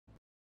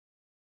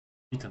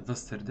Witam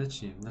Was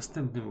serdecznie w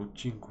następnym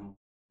odcinku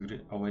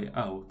gry A Way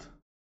Out.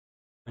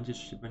 Mam nadzieję,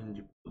 że się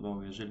będzie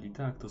podobało. Jeżeli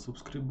tak, to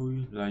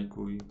subskrybuj,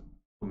 lajkuj,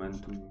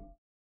 komentuj.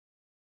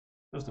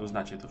 Po prostu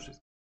znacie to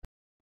wszystko.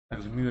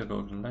 Także miłego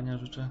oglądania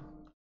życzę.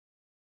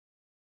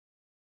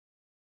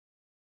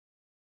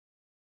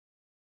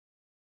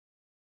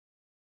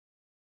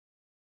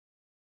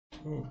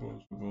 O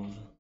Boże,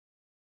 Boże.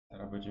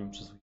 Teraz będziemy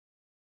przesłuchiwać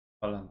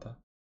Palanta.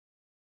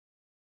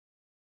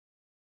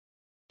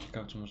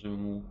 Ciekawe, czy możemy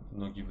mu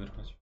nogi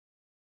wyrwać.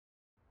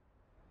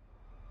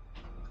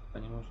 Chyba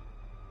nie może.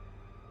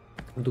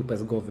 Dupę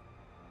z głowy.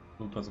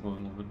 Lupa z głowy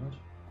mu wyrwać?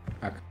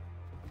 Tak.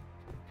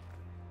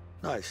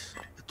 Nice.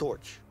 The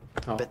torch.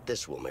 O, Bet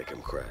this will make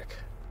him crack.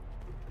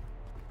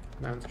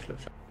 miałem coś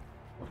lepszego.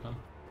 Dobra.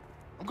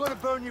 I'm gonna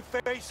burn your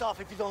face off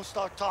if you don't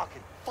start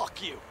talking.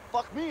 Fuck you.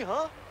 Fuck me,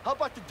 huh? How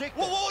about the dick?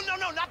 Whoa, whoa, no,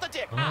 no, not the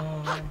dick. Hot,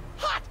 hot,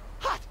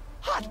 hot,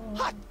 hot,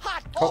 hot,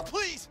 hot. Oh,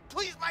 please,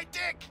 please, my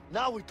dick.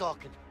 Now we're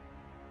talking.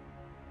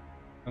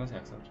 Teraz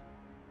jak chcesz?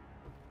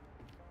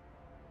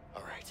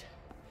 All right.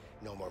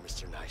 No more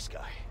Mr. Nice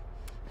Guy.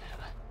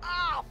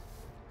 Ow!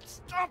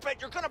 Stop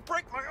it! You're gonna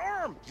break my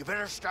arm! You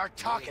better start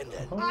talking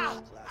then.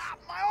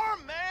 My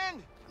arm,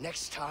 man!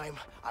 Next time,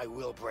 I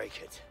will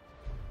break it.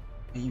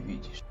 I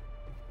widzisz.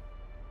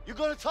 You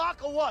gonna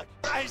talk or what?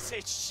 I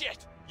say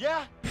shit.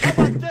 Yeah? How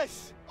about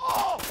this?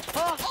 Oh!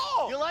 Huh?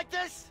 Oh! You like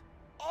this?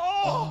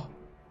 Oh!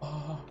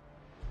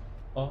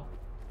 O!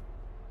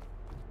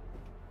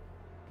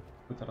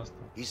 To teraz to.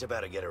 He's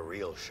about to get a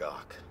real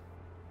shock.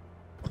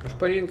 Już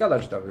powinien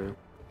gadać dawniej.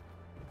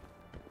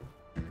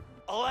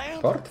 A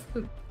lamp?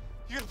 Portfel?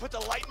 You gonna put the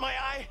light in my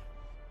eye?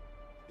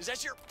 Is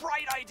that your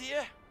bright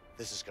idea?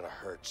 This is gonna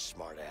hurt,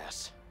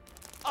 smartass.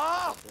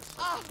 Oh!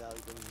 Oh!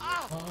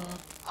 Oh!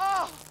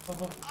 Oh!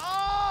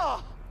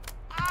 Oh!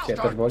 Cię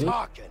też boli?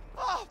 Talking.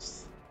 Oh!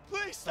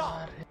 Please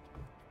stop!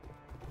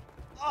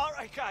 All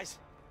right, guys.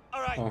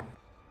 All right. O,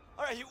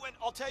 All right, you win.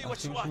 I'll tell you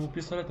what you Musimy mu want.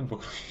 pistoletem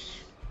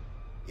pokroić.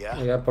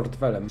 Yeah? ja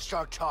portfelem.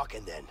 Start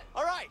talking then.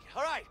 All right.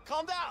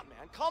 Calm down,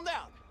 man. Calm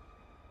down.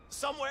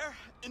 Somewhere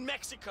in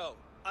Mexico.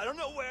 I don't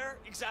know where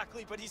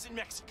exactly, but he's in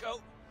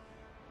Mexico.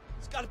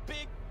 He's got a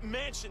big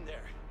mansion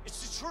there.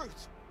 It's the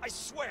truth. I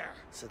swear.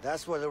 So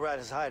that's where the rat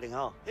is hiding,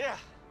 huh? Yeah,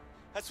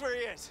 that's where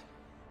he is.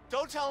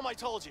 Don't tell him I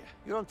told you.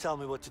 You don't tell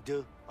me what to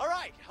do. All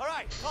right.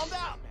 Calm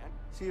down, man.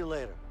 See you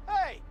later.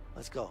 Hey,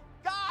 Let's go.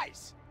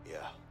 guys,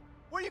 Yeah.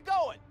 where you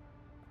going?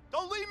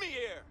 Don't leave me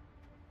here.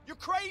 You're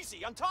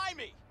crazy. Untie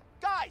me.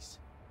 Guys,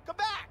 come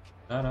back.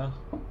 Nara.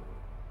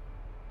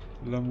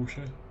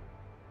 Lamusie.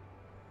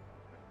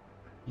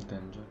 I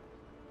tęże.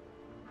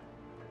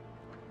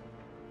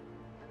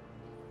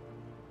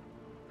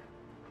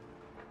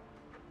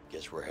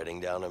 Guess we're heading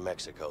down to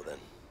Mexico then.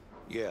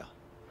 Yeah.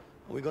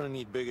 We're gonna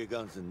need bigger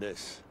guns than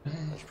this.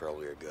 That's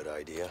probably a good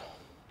idea.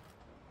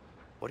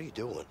 What are you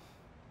doing?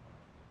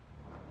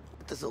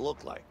 What does it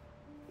look like?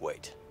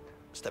 Wait.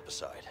 Step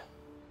aside.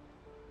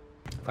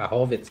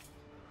 Fachowiec.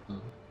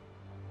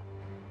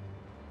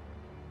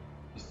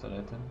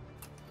 Pistoletem.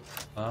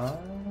 A.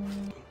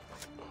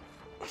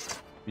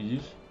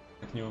 Widzisz?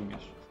 Jak nie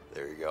umiesz.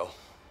 There you go.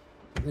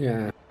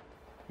 Nie.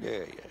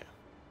 Yeah.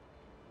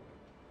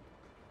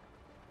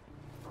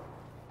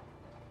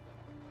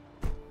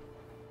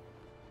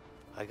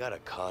 I got a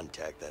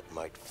contact that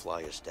might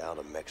fly us down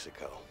to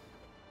Mexico.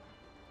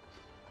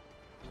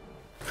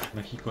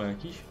 Mexico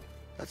jakiś?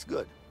 That's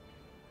good.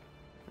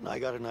 And I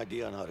got an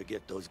idea on how to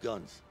get those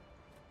guns.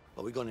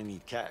 But we're gonna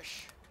need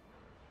cash.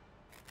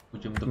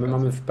 Pójdziemy do My pracy.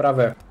 mamy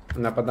wprawę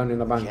napadanie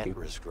na banki. Can't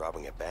risk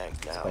robbing a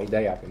bank now. To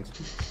idea, więc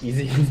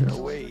easy. There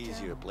are way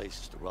easier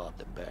places to rob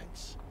than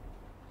banks.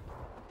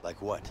 Like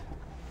what?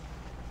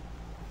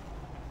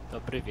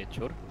 Dobry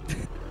wieczór.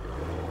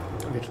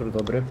 Wieczór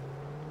dobry.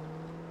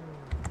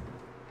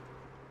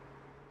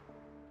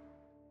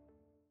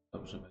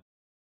 Dobrze będzie.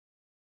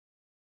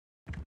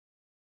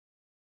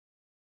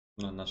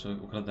 No, nasze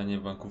ukradanie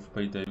banków w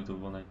Paydayu to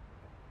było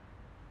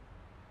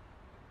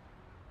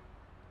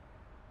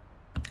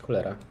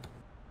Cholera.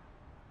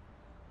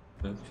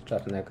 Bez.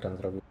 Czarny ekran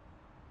zrobił.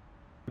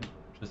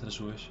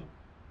 Przestraszyłeś się?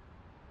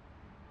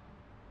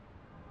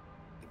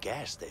 A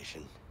gas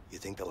station? You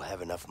think they'll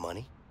have enough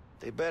money?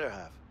 They better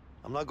have.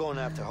 I'm not going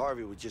after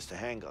Harvey with just a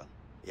handgun.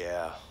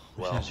 Yeah,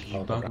 well, Myślałem, że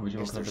jakiś bank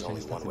będziemy guess there's okradać, a only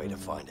niestety one way to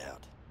nie. find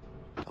out.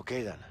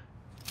 Okay then.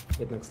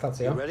 Jednak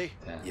stacja. You ready?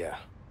 Tak. Yeah,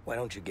 why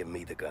don't you give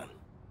me the gun?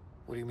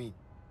 What do you mean?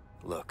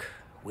 Look,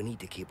 we need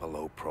to keep a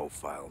low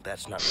profile.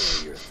 That's not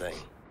really your thing.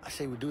 I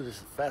say we do this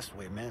the fast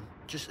way, man.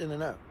 Just in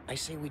and out. I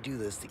say we do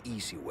this the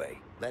easy way.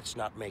 Let's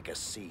not make a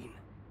scene.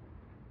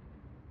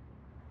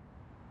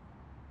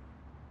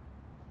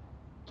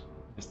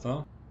 Jest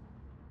to?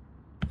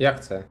 Ja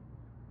chcę.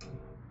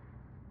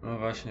 No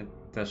właśnie,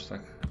 też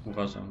tak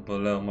uważam, bo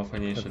Leo ma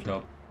fajniejszy Dobrze.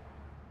 job.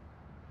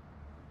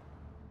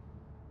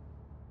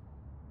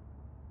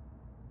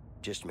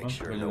 Just make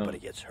sure Really nobody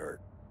not. gets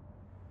hurt.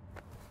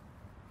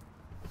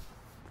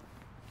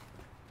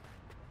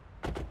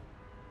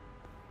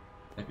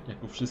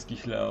 Jak u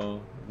wszystkich Leo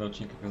na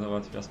odcinkach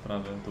załatwia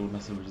sprawę, to u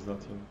nas sobie będzie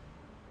załatwione.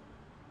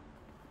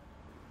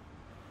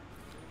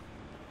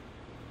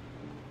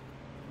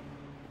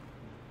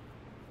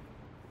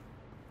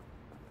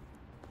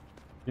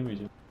 Nie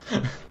wyjdzie.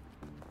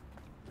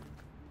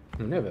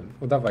 No nie wiem,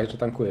 udawaj, że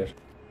tankujesz.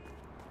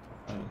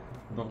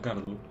 Chyba w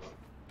gardlu.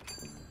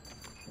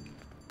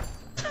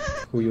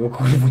 Chuju,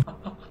 kurwa.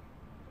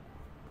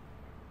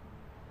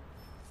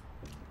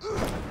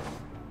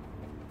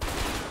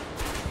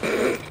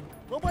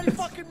 Nobody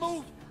fucking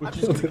move! I'm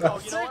just gonna go,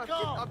 you know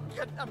what?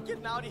 I'm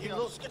getting out of here.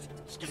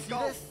 Just You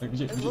gonna see go.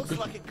 this? It looks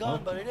like a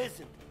gun, but it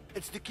isn't.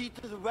 It's the key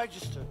to the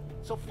register.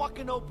 So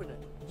fucking open it.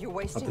 You're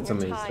wasting That's your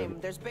amazing. time.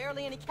 There's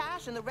barely any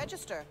cash in the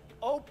register.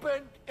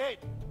 Open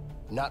it.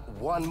 Not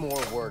one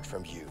more word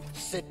from you.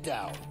 Sit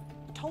down.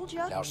 Told you.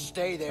 Now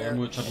stay A ja there.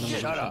 mówię czarnemu,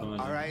 Shut up.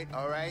 czarnemu. All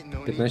right, no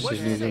need.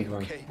 15,92.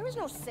 Okay. There is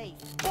no safe.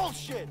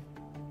 Bullshit.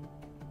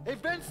 Hey,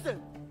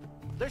 Vincent.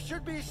 There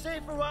should be a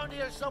safe around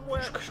here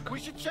somewhere. We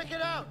should check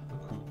it out.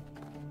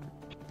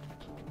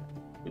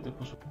 Idę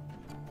poszedł.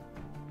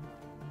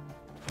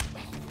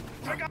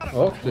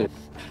 O ty.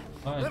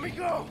 A, Let me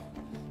go.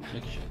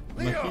 jakiś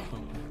Leo.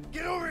 mikrofon.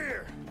 Get over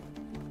here.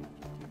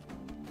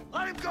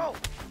 Let him go.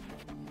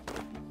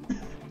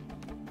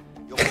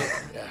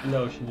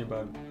 Leo się nie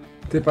bawi.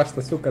 Ty patrz,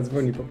 ta suka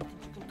dzwoni po... You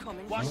can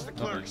come in Watch here.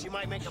 the clerks. You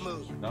might make a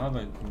move.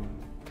 Dawaj, kurwa.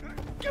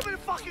 Give me the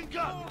fucking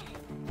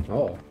gun.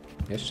 O,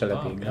 jeszcze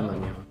lepiej, A, grana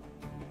miała. nie ma.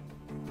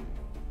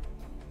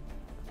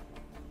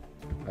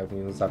 Jakbym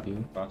ją zabił.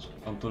 Patrz,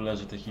 on tu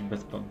leży taki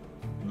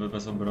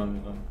bez obrony.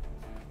 Tam.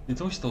 I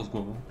co się stało z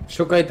głową?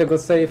 Szukaj tego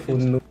sejfu,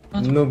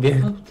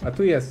 nubie. A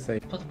tu jest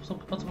sejf.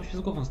 Patrz, co się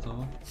z głową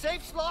stało.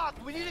 Safe's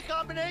locked. We need a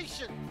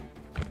combination.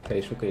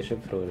 Okej, szukaj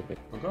szyfru.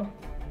 Kogo?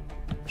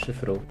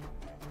 Szyfru.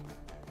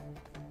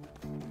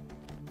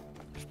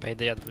 W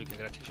Paydaya 2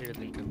 gracie się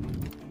jedynkę.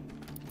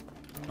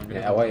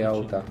 Nie, ała i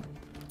auta.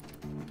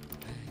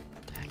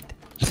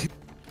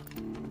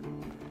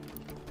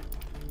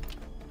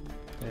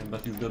 Nie wiem,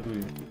 Bati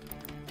zgaduje.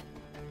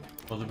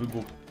 Może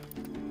wybuch.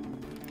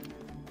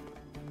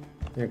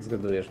 Jak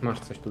zgadujesz? Masz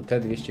coś tu,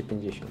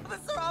 T250.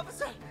 Mr.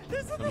 Officer,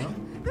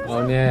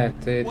 O nie,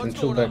 ty, ten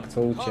czubek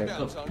co uciekł.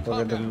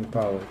 Powiadam mi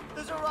Paweł.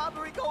 there's a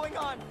robbery going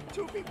on.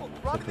 Two people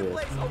robbing the jest?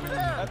 place over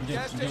there.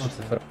 Gdzie masz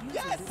cyfra?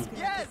 Yes,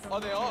 yes.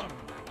 Are they armed?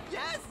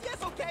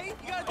 Yes, okay. You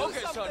gotta do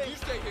Okay, son, something. you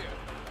stay here.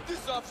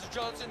 This is Officer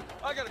Johnson.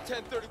 I got a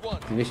 1031.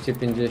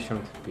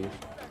 250 pisz.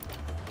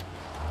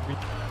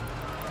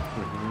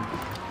 Mhm.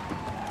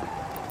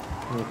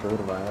 No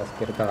kurwa, ja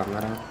spierdalam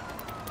na raz.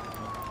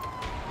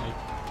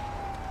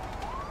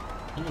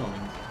 Nie mogę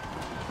nic.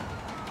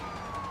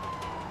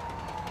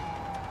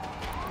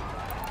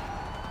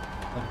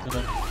 Tak,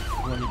 teraz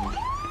chyba nie wiesz.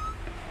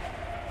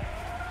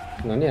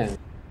 No nie.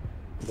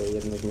 To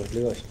jedna z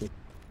możliwości.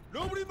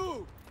 Nobody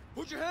move.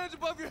 Put your hands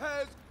above your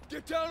heads.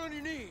 Get down on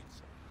your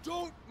knees.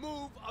 Don't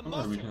move a Co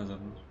masz robić muscle. na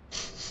zewnątrz?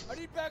 I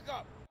need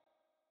backup.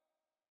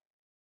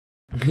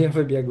 Ja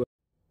wybiegłem.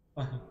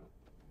 Aha.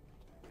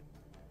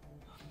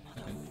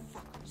 Czekaj.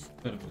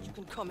 Przerwę. You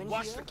can come in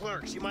Watch here. the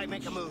clerks. You might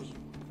make a move.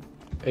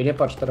 Ej, nie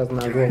patrz teraz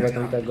na głowę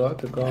tamtego,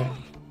 tylko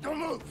Don't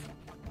move.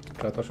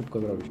 trzeba to szybko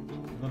zrobić.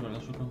 Dobra,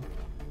 ja szukam.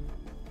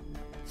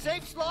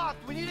 Safe's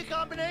locked. We need a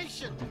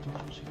combination.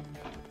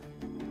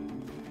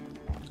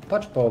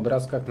 Patrz po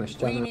obrazkach na We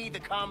ścianę. need the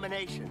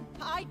combination.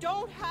 I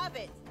don't have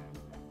it.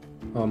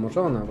 O,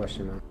 może ona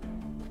właśnie ma.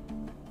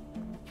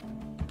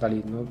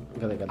 Dali, no,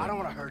 gadaj, I gadaj. don't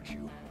want to hurt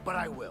you, but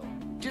I will.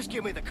 Just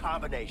give me the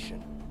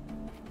combination.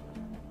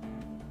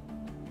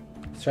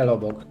 Strzel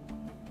obok.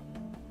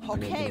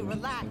 Okay,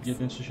 relax.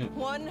 137.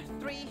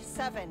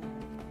 137.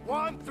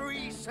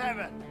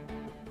 137.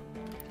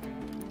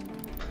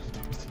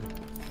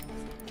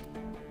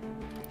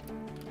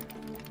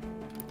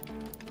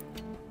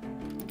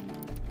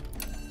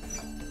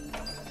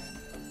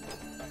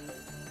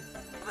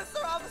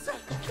 Mr. Officer,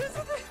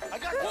 I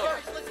got the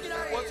guys. Let's get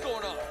out of What's here.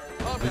 going on?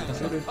 Calm down,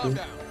 son. Calm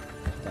down.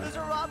 there's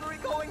a robbery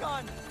going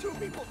on. Two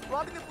people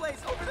robbing the place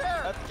over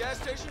there. At the gas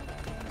station?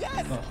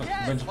 Yes, No, chodź,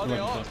 yes, będzie Are they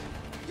prowadził armed?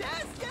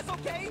 teraz. yes,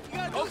 okay. You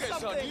gotta do Okay, son,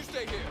 something. you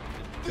stay here.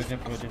 Jak ja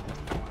prowadziłem teraz.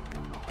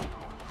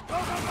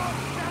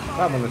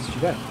 A, bo nas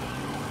ściga.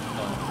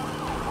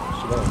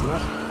 Ścigają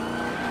nas.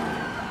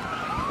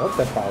 O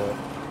te pały.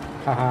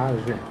 Haha,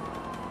 już nie.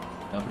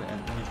 Dobry,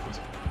 nie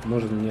sposób.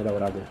 Może nie dał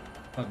rady.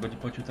 Tak, będzie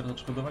płacił teraz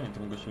odszkodowanie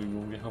temu gościowi,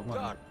 bo wjechał w God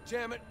marę.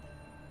 damn it.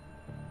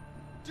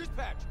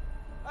 Dispatch.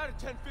 I had a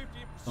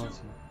 1050 in pursuit.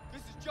 Johnson.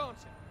 This is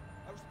Johnson.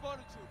 I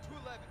responded to a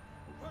 211.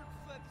 Kurt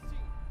fled the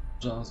scene.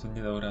 Johnson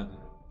nie dał rady.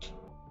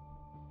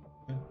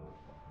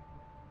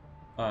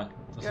 A,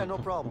 to Yeah, no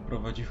sobie problem.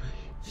 uprowadziłeś.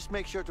 Just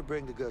make sure to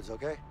bring the goods,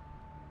 okay?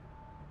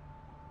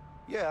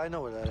 Yeah, I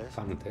know where that is.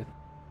 Fanty.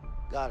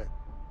 Got it.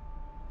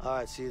 All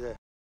right, see you there.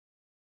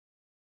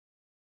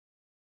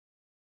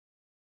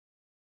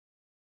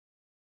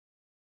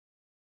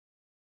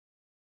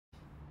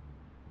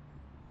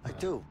 I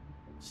do.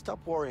 Stop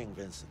worrying,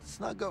 Vincent. It's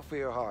not good for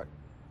your heart.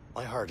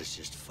 My heart is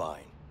just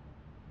fine.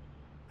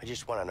 I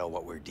just want to know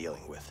what we're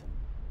dealing with.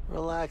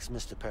 Relax,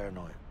 Mr.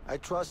 Paranoid. I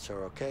trust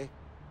her, okay?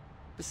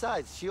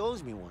 Besides, she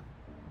owes me one.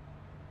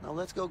 Now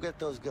let's go get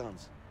those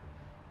guns.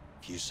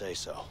 If you say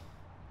so.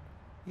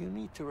 You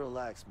need to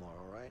relax more,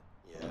 all right?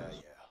 Yeah, yeah.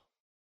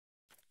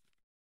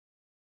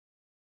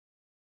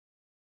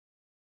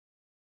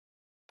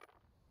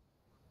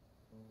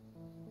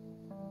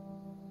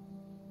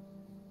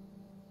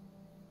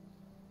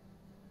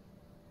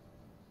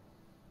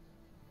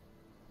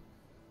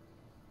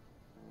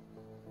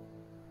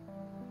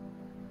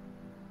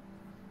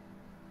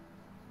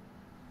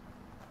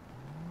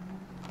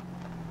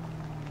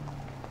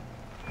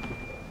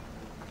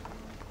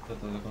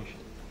 To z jakąś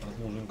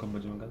murzynką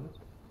będziemy gadać?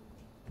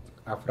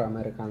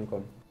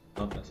 Afroamerykanką.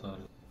 Dobra,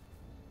 sorry.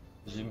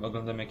 Jeżeli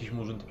oglądam jakiś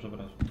murzyn, to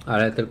przepraszam.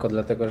 Ale tylko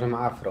dlatego, że ma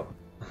afro.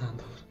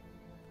 Dobra.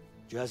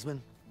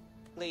 Jasmine,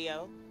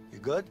 Leo,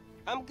 you good?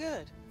 I'm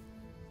good.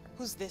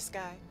 Who's this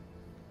guy?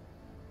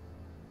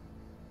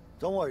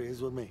 Don't worry,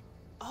 he's with me.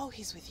 Oh,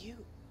 he's with you.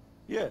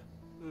 Yeah.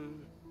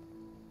 Hmm.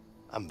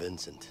 I'm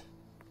Vincent.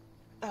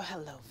 Oh,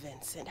 hello,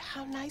 Vincent.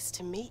 How nice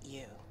to meet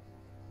you.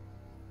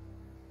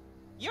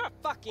 You're a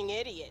fucking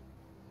idiot.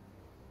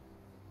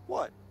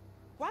 What?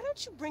 Why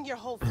don't you bring your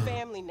whole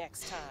family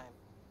next time?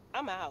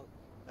 I'm out.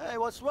 Hey,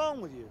 what's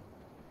wrong with you?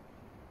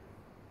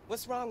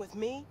 What's wrong with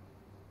me?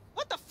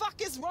 What the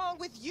fuck is wrong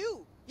with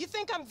you? You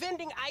think I'm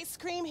vending ice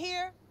cream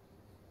here?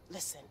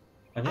 Listen,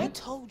 I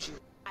told you,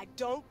 I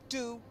don't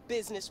do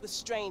business with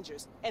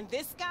strangers. And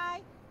this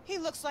guy, he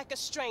looks like a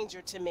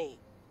stranger to me.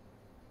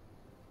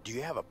 Do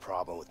you have a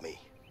problem with me?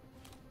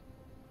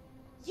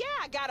 Yeah,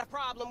 I got a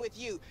problem with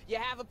you. You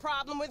have a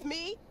problem with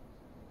me?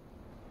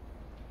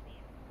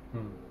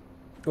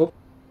 Up.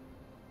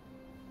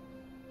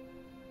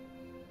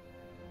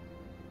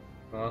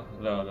 No,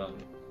 Leo.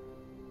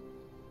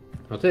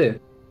 No ty.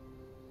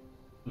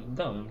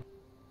 Dałem.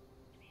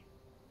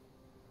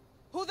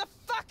 Who the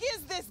fuck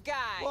is this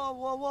guy? Whoa,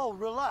 whoa, whoa,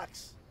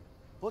 relax.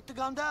 Put the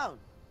gun down.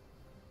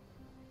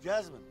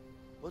 Jasmine,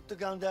 put the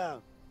gun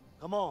down.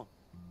 Come on.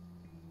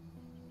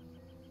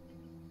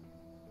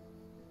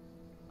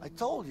 I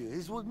told you,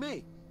 he's with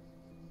me.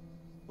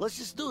 Let's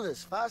just do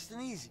this, fast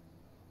and easy.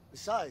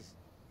 Besides,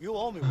 you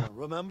owe me one,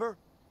 remember?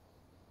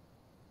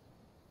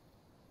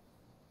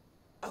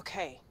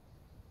 Okay,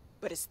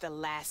 but it's the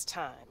last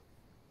time.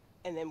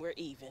 And then we're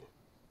even.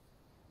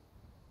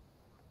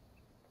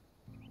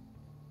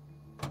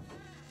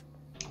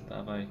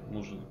 Dawaj,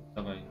 murzyn,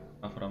 dawaj,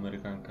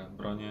 Afroamerykanka,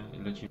 bronię i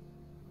lecimy.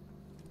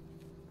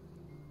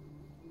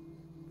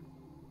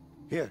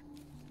 Here,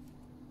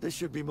 this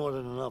should be more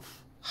than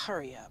enough.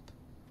 Hurry up.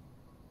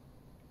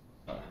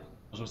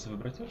 Możemy sobie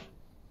wybrać coś?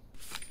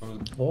 Mamy...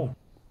 O.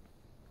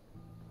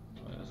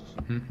 O Jezus.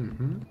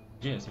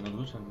 Gdzie jest? Na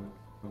górze?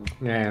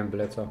 Nie wiem,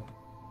 byle co.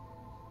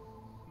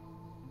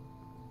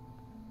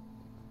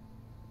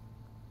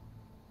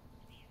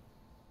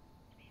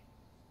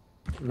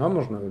 No,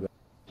 można wybrać.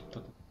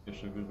 To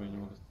pierwszy wybór nie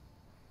mogę.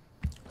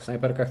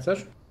 Snajperka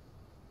chcesz?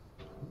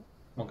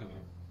 Mogę,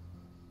 wiem.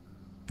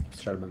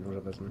 Strzelbę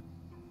może wezmę.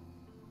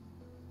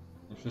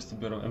 Wszyscy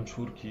biorą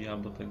M4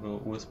 albo tego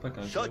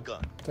USP-ka. Shotgun.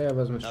 To ja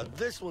wezmę Now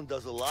this one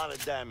does a lot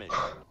of damage.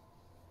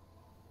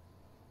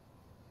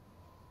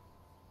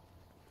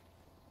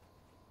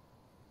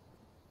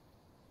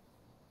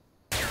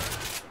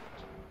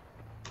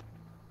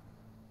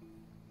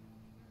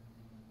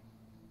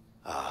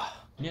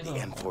 Nie, The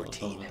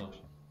M14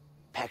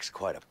 packs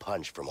quite a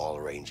punch from all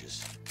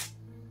ranges.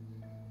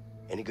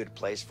 Any good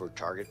place for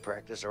target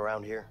practice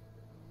around here?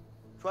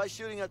 Try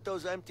shooting at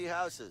those empty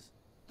houses.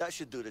 That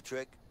should do the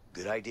trick.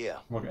 Good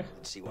idea. Mogę?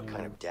 Let's see what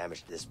kind of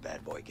damage this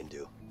bad boy can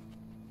do.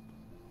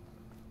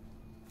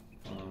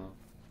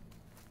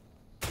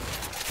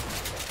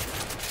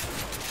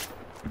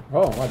 O,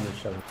 ładnie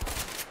strzelam.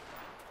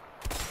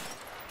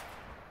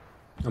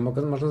 A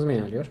można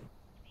zmieniać, wiesz?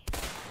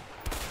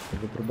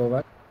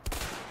 Wypróbować.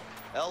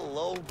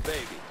 Hello,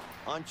 baby.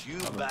 Aren't you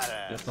Ja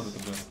badass? sobie to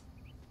biorę.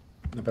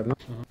 Na pewno?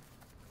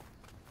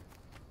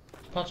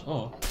 Patrz,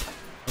 o!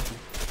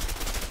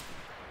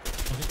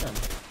 Może ten.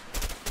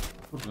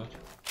 Kurwa.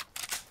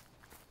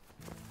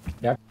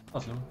 Jak?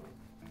 Patrz, no.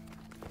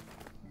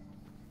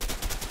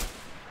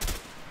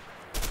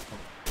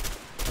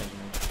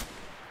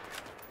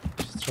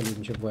 Strzelił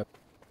mi się w łeb.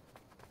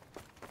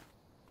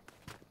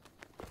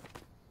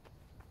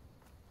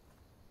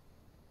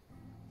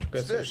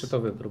 Ja sobie jeszcze to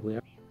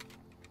wypróbuję.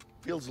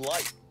 Feels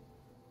light.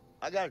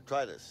 I gotta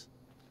try this.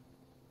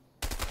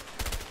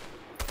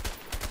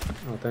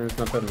 O, ten jest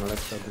na pewno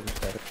lepszy od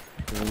 4.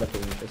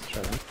 Lepiej mi się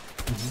strzela.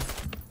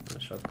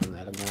 Shotgun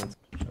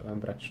elegancko. Trzeba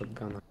brać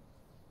shotguna.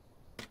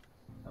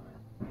 Dawaj,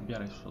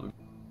 wybieraj shotgun.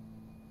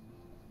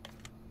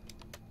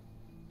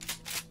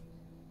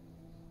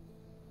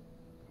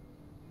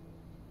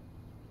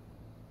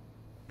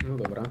 No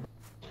dobra.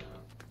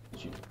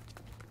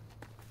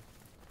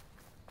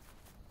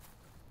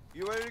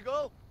 You ready to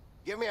go?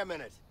 Give me a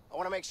minute. I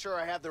want to make sure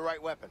I have the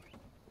right weapon.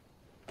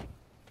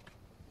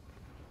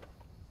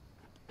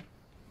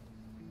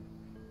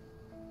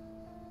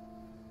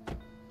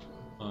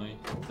 No i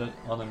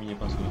one mi nie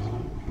pasują.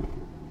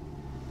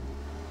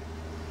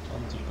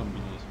 On coś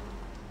kombinuje.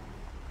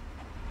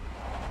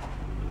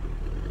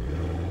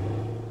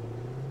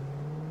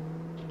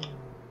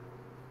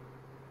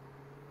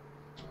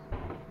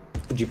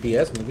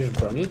 GPS, mówisz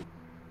broni?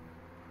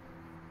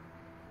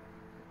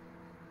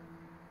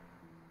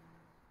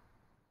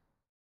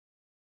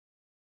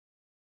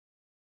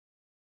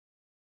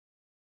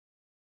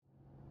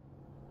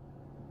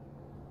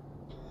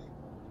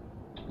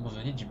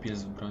 Może nie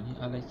GPS w broni,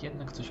 ale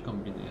jednak coś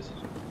kombinuje.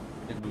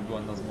 Jakby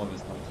była na zmowie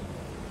z tamtym.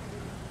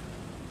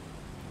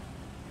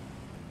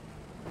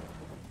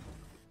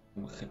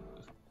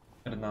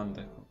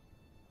 Hernandez.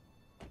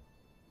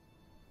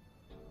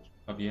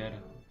 Javier.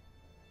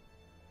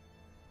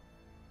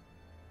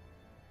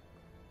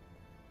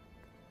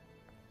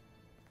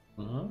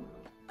 Mhm.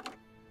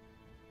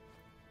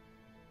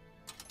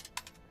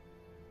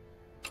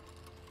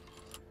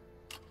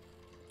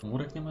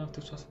 Murek nie mają w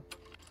tych czasach?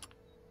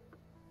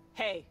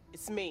 Hey,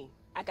 it's me.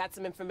 I got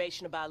some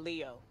information about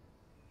Leo.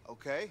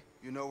 Okay,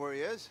 you know where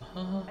he is?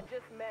 Aha, I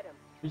just met him.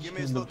 Give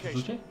me his do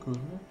location. przeżycia? Kurde.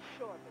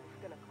 Sure, but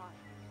it's gonna cost.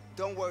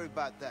 Don't worry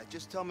about that.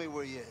 Just tell me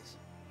where he is.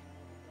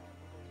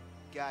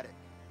 Got it.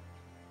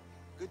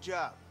 Good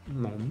job.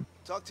 No.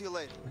 Talk to you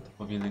later. To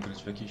powinien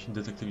grać w jakieś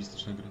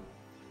detektywistyczne gry.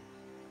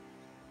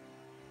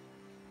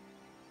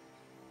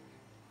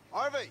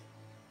 Harvey!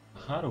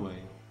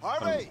 Harvey.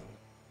 Harvey!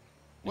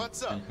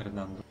 What's up? Panie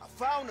Hernando. I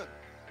found him.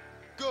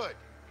 Good.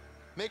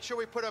 Make sure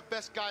we put our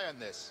best guy on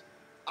this.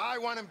 I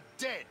want him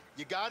dead.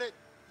 You got it?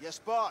 Yes,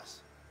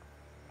 boss.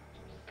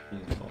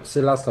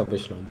 Sylasa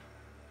wyślą.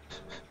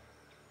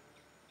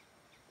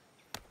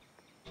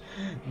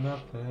 Na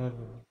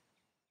pewno.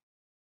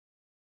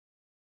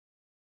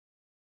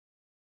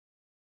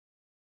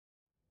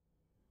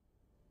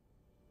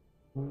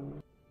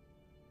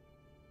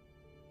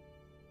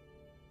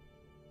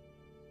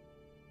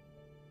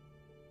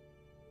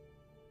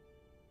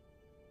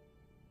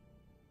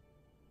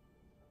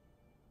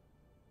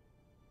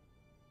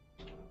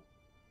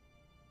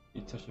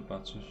 I co się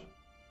patrzysz?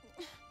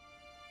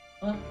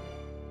 A,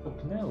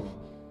 kopnęło.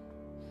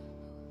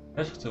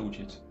 Też chcę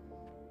uciec.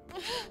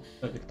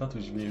 Tak jak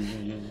tatuś w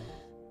więzieniu.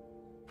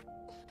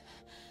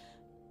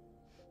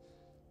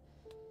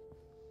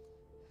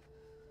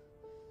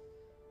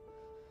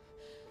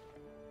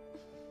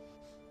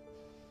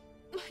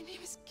 My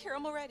name is Carol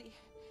Moretti.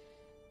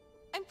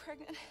 I'm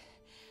pregnant.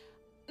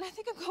 And I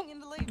think I'm going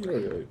into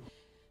labor.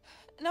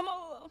 And I'm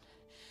all alone.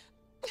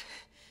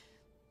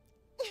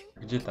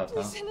 Gdzie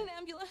tata? Send an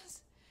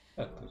ambulance.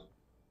 Ja też.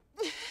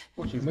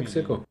 Uciekł W z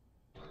Meksyku. więzienia.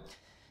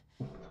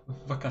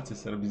 Wakacje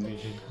sobie robi z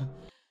więzienia.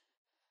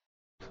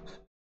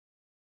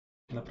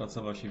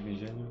 Napracował się w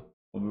więzieniu.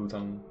 Pobył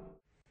tam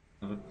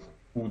nawet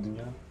pół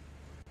dnia.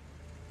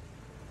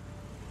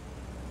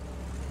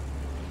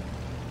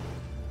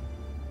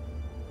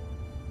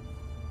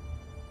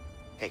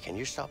 Hey, can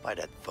you stop by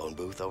that phone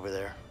booth over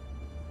there?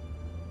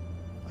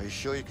 Are you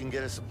sure you can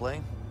get us a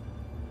plane?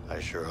 I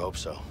sure hope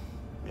so.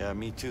 Yeah,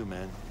 me too,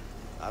 man.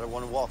 I don't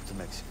want to walk to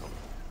Mexico.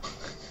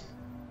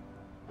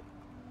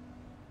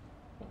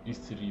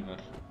 East River.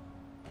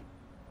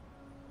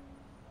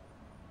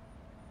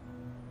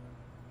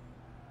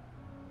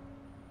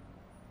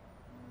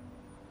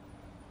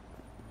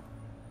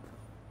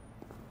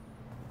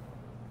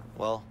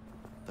 Well,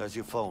 there's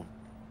your phone.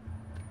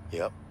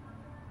 Yep.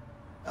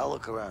 I'll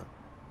look around.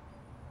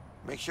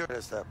 Make sure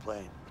there's that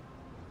plane.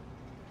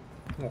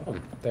 O,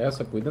 to ja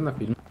sobie pójdę na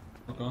film.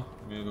 Spoko,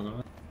 mówię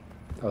go.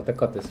 O, te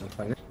koty są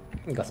fajne.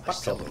 I Gazpacho.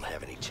 still don't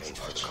have any change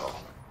for the call.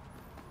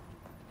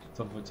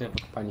 Co powiedziałem?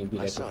 Pani I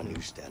biletu. saw a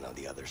newsstand on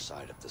the other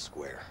side of the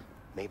square.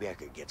 Maybe I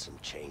could get some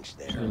change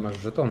Nie there. masz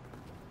żetonu.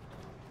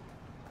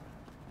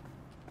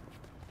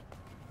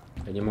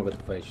 Ja nie mogę tu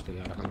powiedzieć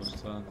tej Alejandro. Co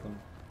tam?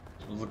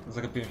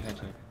 Zagapiłem się na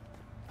ciebie.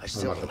 I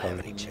still don't have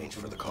any change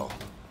for the call.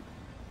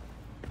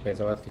 Ja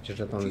załatwię ci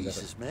żetony zaraz.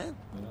 Jesus, man.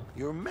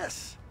 You're a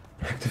mess.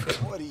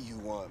 What do you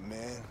want,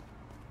 man?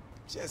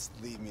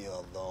 Just leave me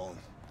alone.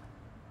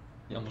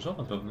 Ja może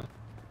ona pewnie.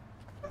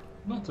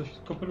 No coś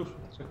w kapeluszu.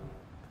 Czekaj.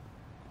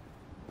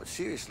 But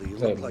seriously, you look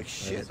Zajmę, like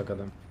ja shit.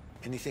 zagadam.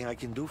 Anything I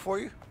can do for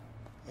you?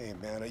 Hey,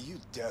 man, are you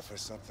deaf or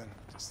something?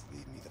 Just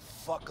leave me the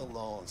fuck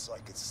alone so I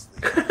can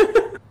sleep.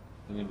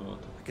 To nie było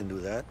to. I can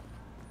do that.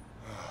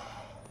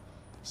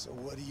 So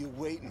what are you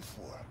waiting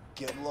for?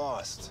 Get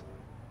lost.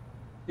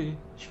 Ty,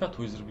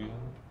 światło już zrobiłem.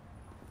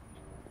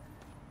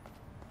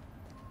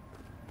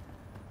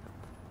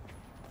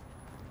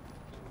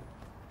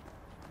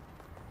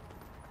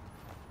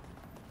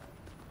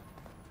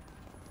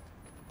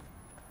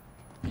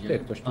 Ty,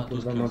 ktoś tu A, tu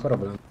kurwa jest ma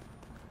problem.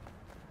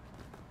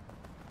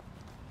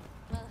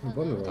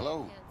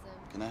 Hello.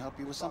 Can I help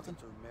you with something?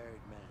 To a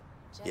married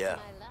man. Yeah,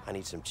 I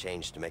need some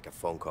change to make a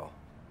phone call.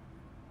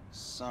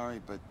 Sorry,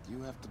 but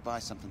you have to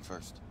buy something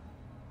first.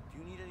 Do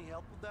you need any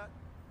help with that?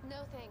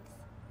 No thanks.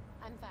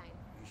 I'm fine.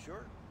 You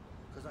sure?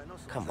 Because I know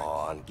some. Come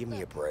on, give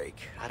me a break.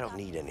 I don't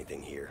need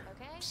anything here.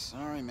 Okay?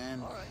 Sorry,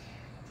 man. All right.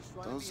 Just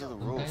trying Those to are be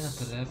the helpful.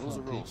 rules. Okay, Rules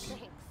are rules.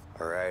 Thanks.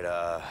 All right,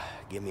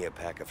 give me a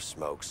pack of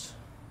smokes.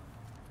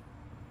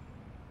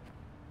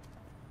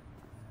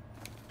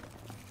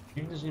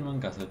 Dziwne, że nie mam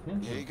gazet,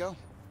 nie? Here you go.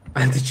 A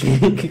ty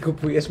dźwięki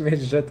kupujesz,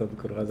 mieć żeton,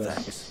 kurwa, zaraz.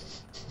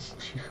 Thanks.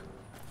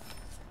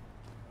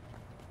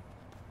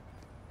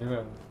 Nie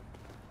wiem.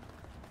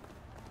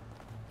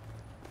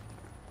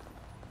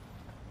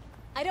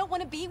 I don't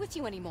want to be with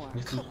you anymore.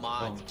 Nie chcę... Come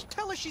on,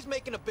 tell her she's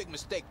making a big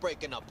mistake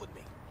breaking up with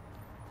me.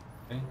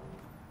 Okay.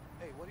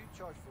 Hey, what do you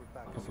charge for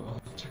a pack of O,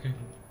 smokes? czekaj.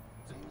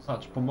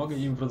 Patrz, pomogę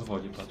im w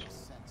rozwodzie, patrz.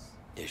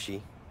 Is she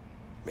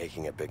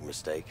making a big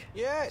mistake?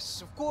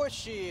 Yes, of course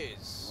she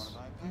is.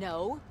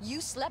 No,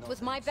 you slept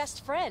with my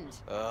best friend.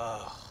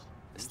 Ugh.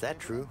 Is that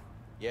true?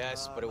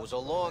 Yes, but it was a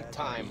long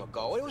time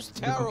ago. It was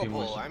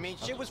terrible. I mean,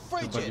 she was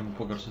frigid.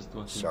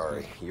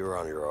 Sorry, you're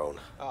on your own.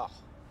 Oh,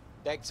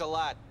 thanks a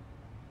lot.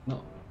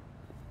 No.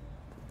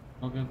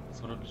 Mogę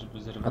zrobić,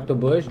 żeby zerwać? A to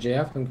byłeś? Gdzie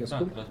ja? W tym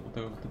kiosku? Tak, teraz u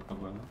tego typka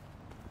byłem.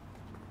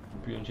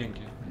 Kupiłem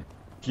dzięki.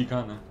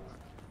 Klikane.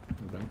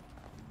 Dobra.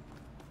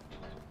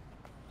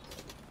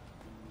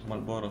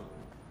 Marlboro.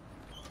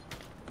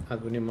 A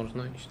tu nie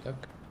można iść, tak?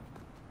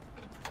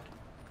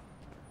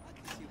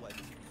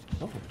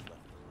 O.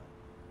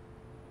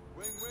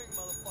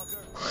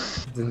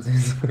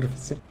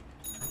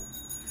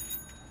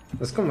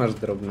 No skąd masz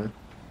drobne?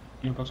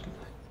 Nie paczkę?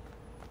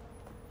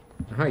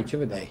 Aha, i cię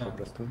wydaje po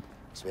prostu.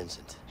 It's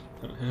Vincent.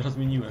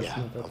 Rozmieniłem. Yeah,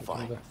 I'm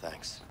fine,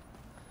 thanks.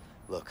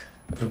 Look,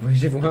 Próbuję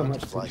się I need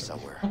włamać. to fly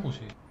somewhere.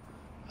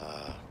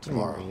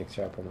 Tomorrow. Nie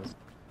chciała pomóc.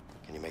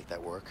 Can you make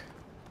that work?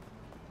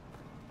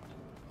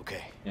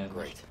 Okay,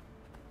 great.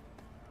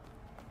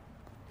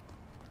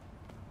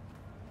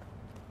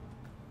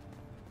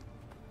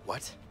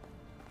 What?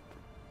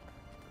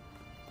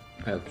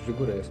 A jak już u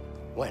góry jest.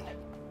 When?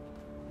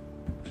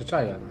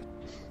 Przeczaja.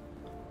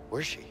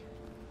 Where's she?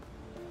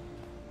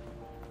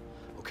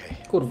 Okay.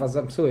 Kurwa,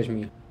 zepsułeś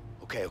mi.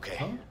 Okay.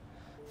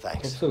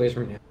 Thanks. Popsułeś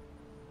mnie.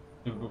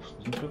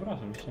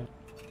 Przepraszam, myślałem.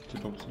 Czy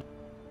popsuł?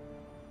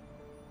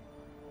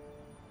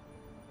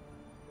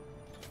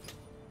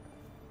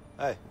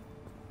 Hey,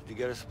 did you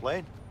get us a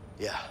plane?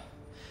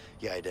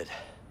 Yeah, I did.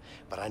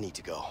 But I need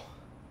to go.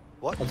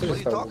 What? What are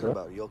you talking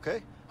about? Are you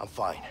okay? I'm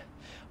fine,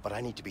 but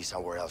I need to be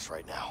somewhere else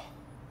right now.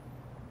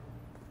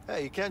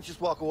 Hey, you can't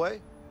just walk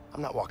away.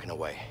 I'm not walking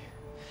away,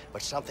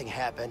 but something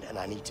happened and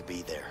I need to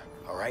be there,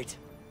 all right?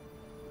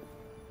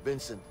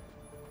 Vincent,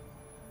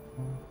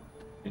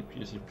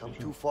 come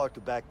too far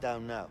to back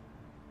down now.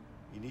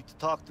 You need to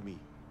talk to me.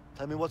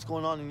 Tell me what's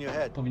going on in your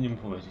head. Powinienem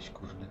powiedzieć,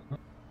 kurde.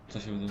 Co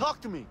się wydarzy? Talk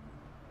to me!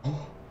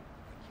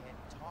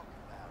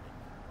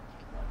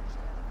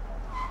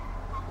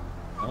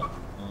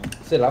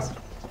 Sylas.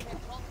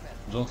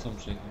 Johnson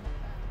przyjechał.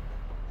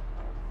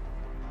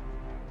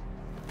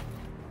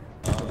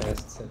 To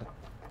jest Sylas.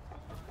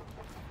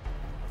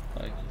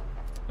 Tak.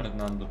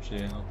 Fernando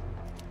przyjechał.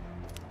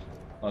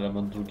 Ale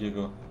mam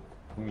drugiego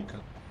komika.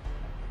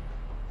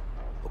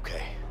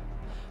 Okay,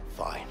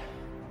 fine.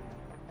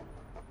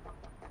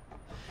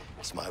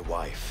 It's my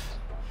wife.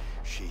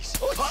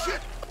 She's... Oh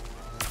shit!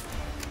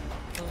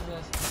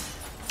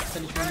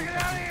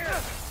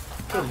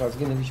 Kurwa,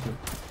 zginęliśmy.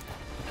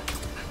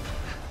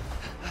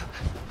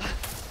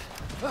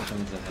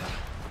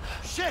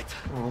 Shit!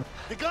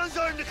 The guns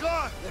are in the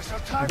car! There's no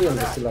time for Mówiłem,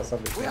 że that! Sylasa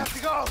We wyszło. have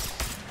to go!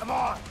 Come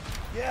on!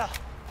 Yeah!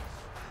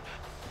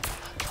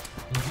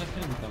 No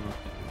zakręty tam.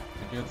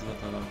 Takiego co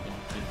zapalam.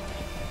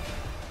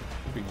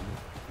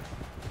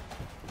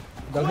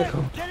 Daleko.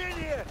 Get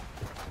in here!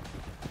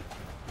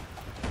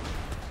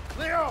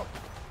 Leo!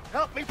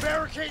 Help me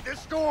barricade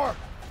this door!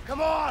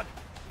 Come on!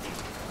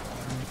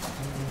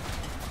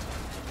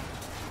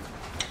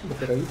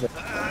 Dopiero idę.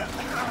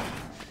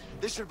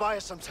 This should buy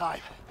us some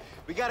time.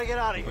 We gotta get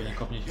out of here. Nie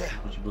kopnie się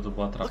wróci, bo to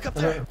była Look trafka. up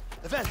there!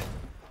 The vent!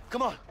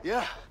 Come on!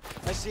 Yeah,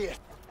 I see it.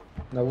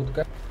 Na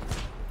łódkę.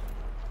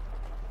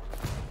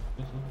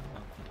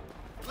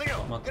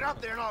 Leo, get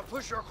up there and I'll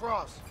push her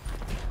across.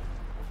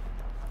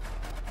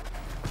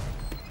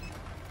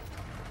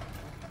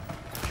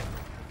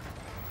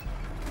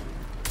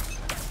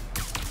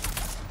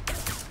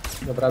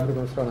 Dobra,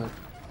 drugą stronę.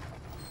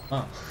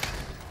 A.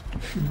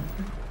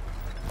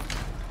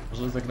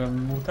 Może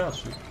zagramy mu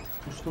teatrzyk.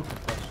 Pół sztuki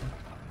teatrzy.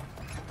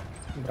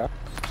 Dobra.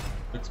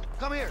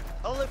 Come here,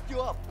 I'll lift you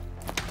up.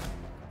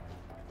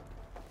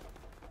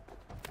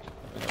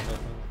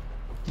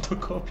 To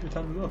kopię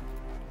tam go.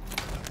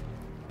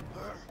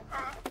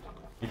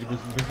 Gdyby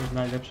wybrać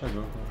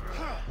najlepszego,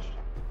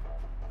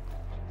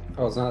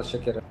 to... O, znalazł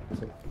siekierę.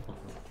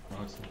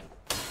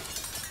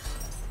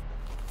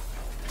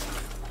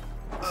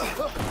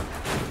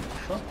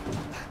 Co?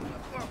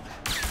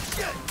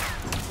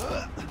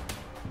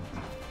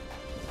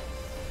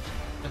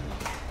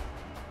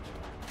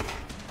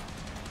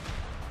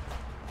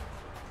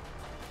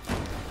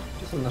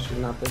 Gdzie są nasze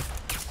granaty?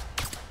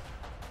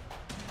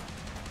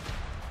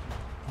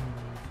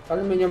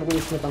 Ale my nie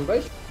mogliśmy tam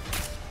wejść?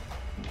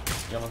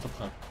 Ja mam to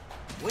pchać.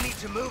 We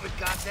need to move it,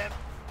 goddamn.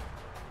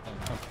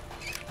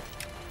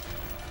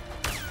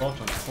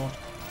 Skoczę.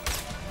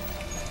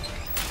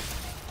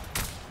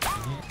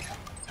 Nie.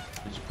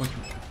 Będzie płacił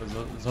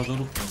za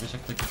żarówkę. Wiesz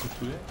jak takie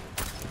kosztuje?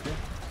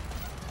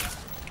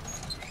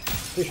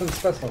 1000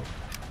 peso.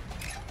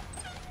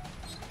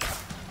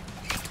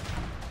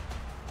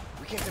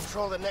 We can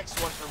control the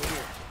next one from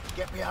here.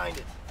 Get behind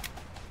it.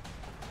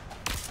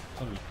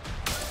 Sorry.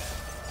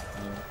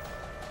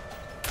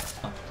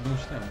 A, to był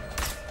ten.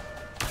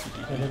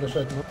 Ja nie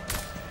doszedł, no.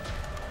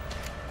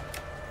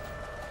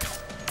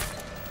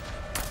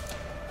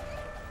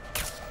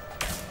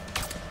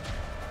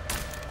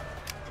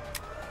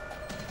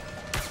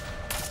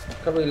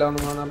 Ciekawe ile on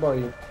ma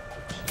naboi.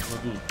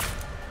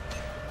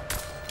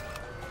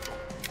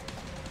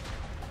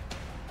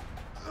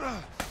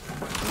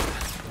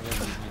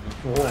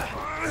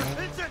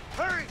 Vincent,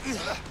 hurry!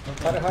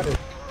 Harry.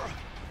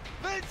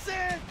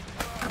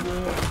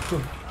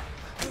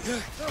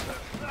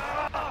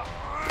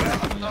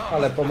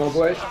 Ale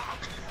pomogłeś? To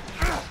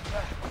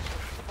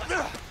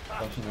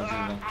się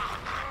nazywa.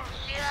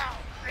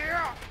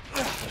 To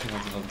się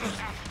nazywa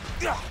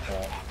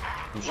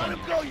duszenie.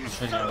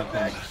 Duszenie na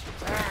koniec.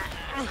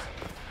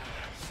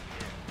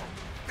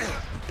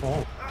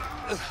 O.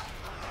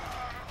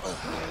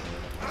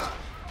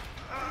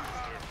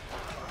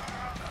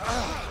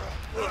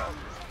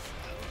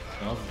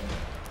 Dobrze.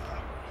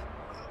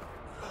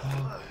 O,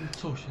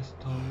 co się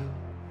stało?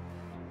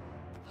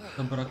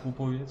 Zabrakło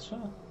powietrza?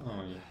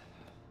 Oj.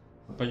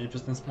 No pewnie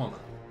przez ten smog.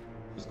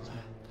 Wszystko smog.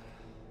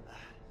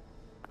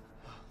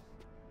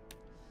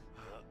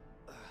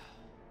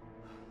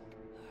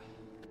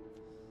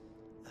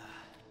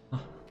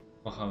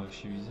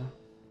 Wahałeś się, widzę.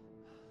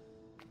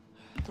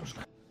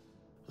 Troszkę.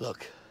 Look,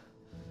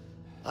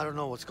 I don't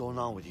know what's going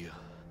on with you,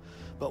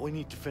 but we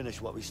need to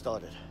finish what we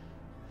started.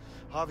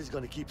 Harvey's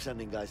gonna keep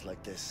sending guys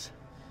like this.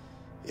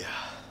 Yeah,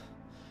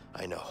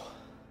 I know.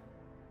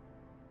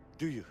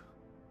 Do you?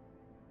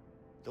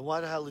 Then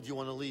why the hell did you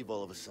want to leave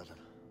all of a sudden?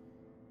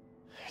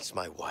 It's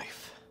my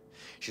wife.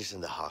 She's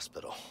in the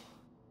hospital.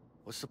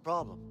 What's the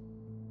problem?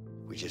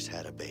 We just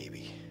had a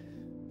baby.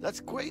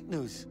 That's great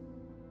news.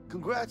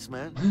 Congrats,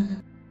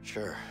 man.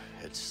 Sure,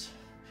 it's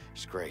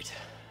great.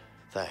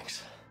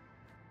 Thanks.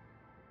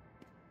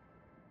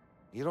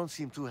 You don't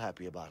seem too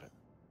happy about it.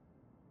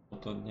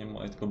 To nie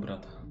mojego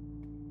brata,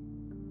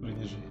 który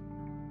nie żyje.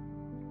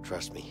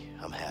 Trust me,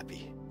 I'm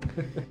happy.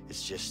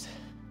 It's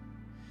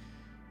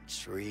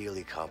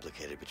really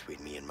complicated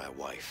between me and my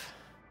wife.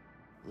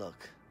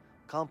 Look,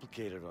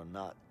 complicated or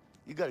not,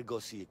 you gotta go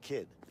see your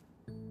kid.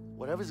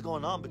 Whatever's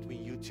going on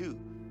between you two,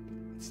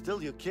 it's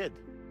still your kid.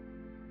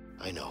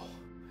 I know.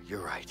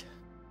 You're right.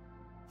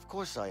 Of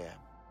course I am.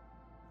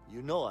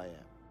 You know I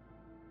am.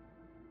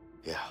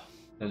 Yeah.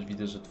 Też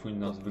widzę, że twój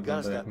nos You got us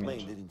wygląda jak that plane,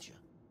 miecz. didn't you?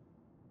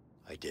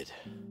 I did.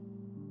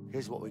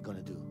 Here's what we're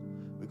gonna do.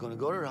 We're gonna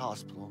go to the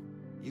hospital,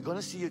 you're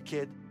gonna see your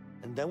kid,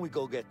 and then we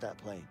go get that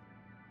plane.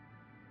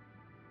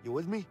 You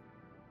with me?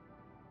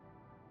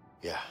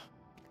 Yeah.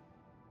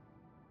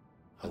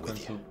 W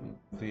końcu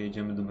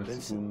wyjedziemy do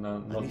Meksyku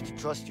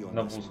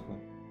na wózku.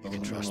 You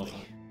can trust me.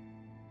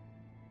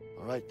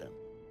 All right then.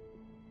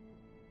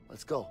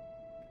 Let's go.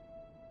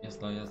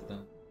 Jazda, jazda,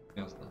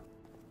 jazda.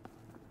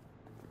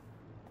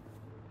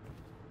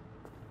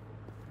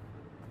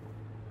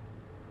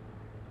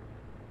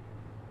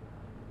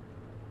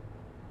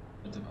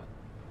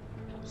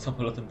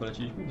 Samolotem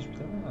poleciliśmy do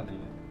szpitala, ale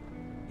nie.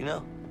 You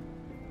know,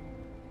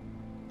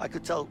 I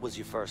could tell it was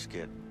your first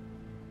kid.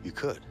 You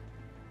could?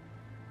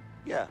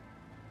 Yeah.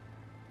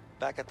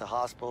 Back at the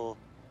hospital,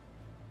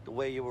 the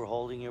way you were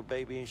holding your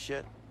baby and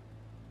shit.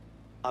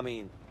 I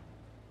mean,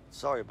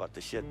 sorry about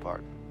the shit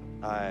part.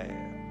 I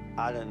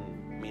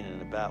didn't mean it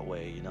in a bad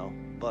way, you know?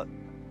 But,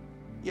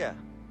 yeah.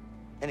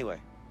 Anyway,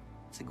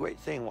 it's a great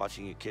thing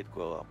watching your kid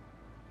grow up.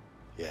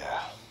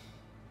 Yeah,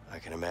 I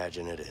can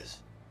imagine it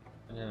is.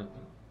 Nie.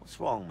 What's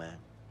wrong, man?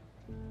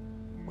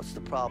 What's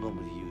the problem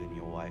with you and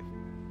your wife?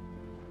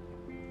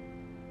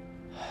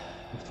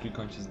 W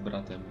trójkącie z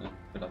bratem.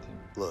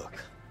 Look.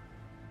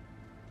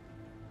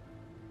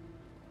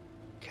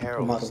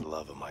 Carol is the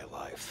love of my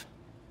life.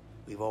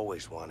 We've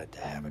always wanted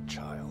to have a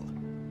child.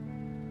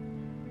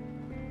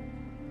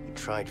 We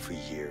tried for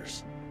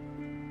years.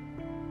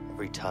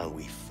 Every time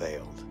we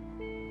failed,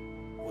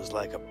 it was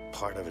like a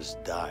part of us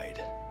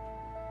died.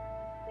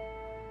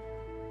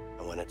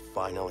 And when it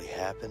finally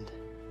happened,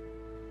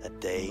 that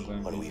day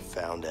when we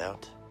found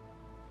out,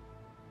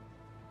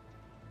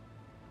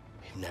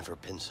 we've never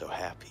been so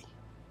happy.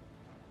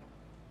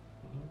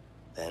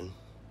 Then,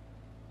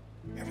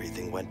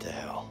 everything went to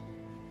hell.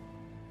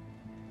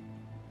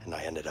 And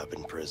I ended up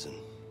in prison.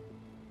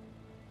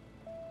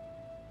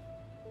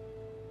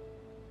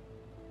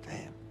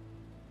 Damn.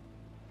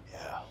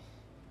 Yeah.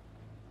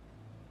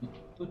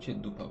 To cię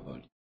dupa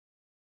boli.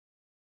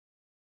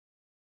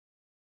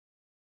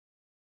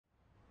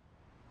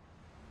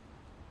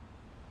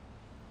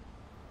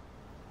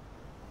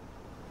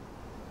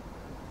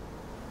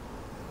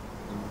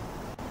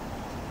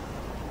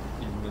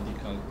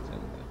 Medical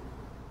Center.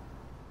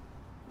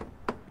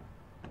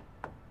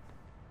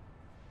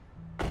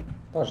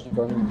 Patrz,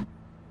 nikogo nie ma.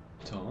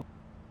 Co?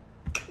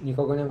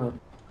 Nikogo nie ma.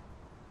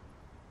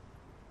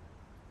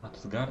 A to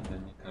z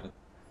garden, nie kardy.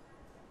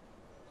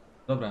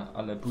 Dobra,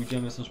 ale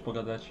pójdziemy sobie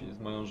pogadać z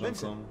moją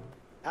żonką.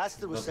 Ask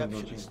the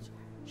receptionist.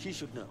 She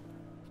should know.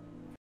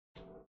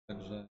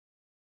 Także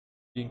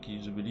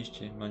dzięki, że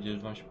byliście. Mam nadzieję,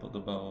 że wam się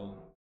podobało.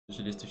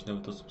 Jeżeli jesteś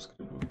nowy, to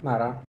subskrybuj.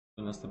 Mara.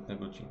 Do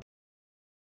następnego odcinka.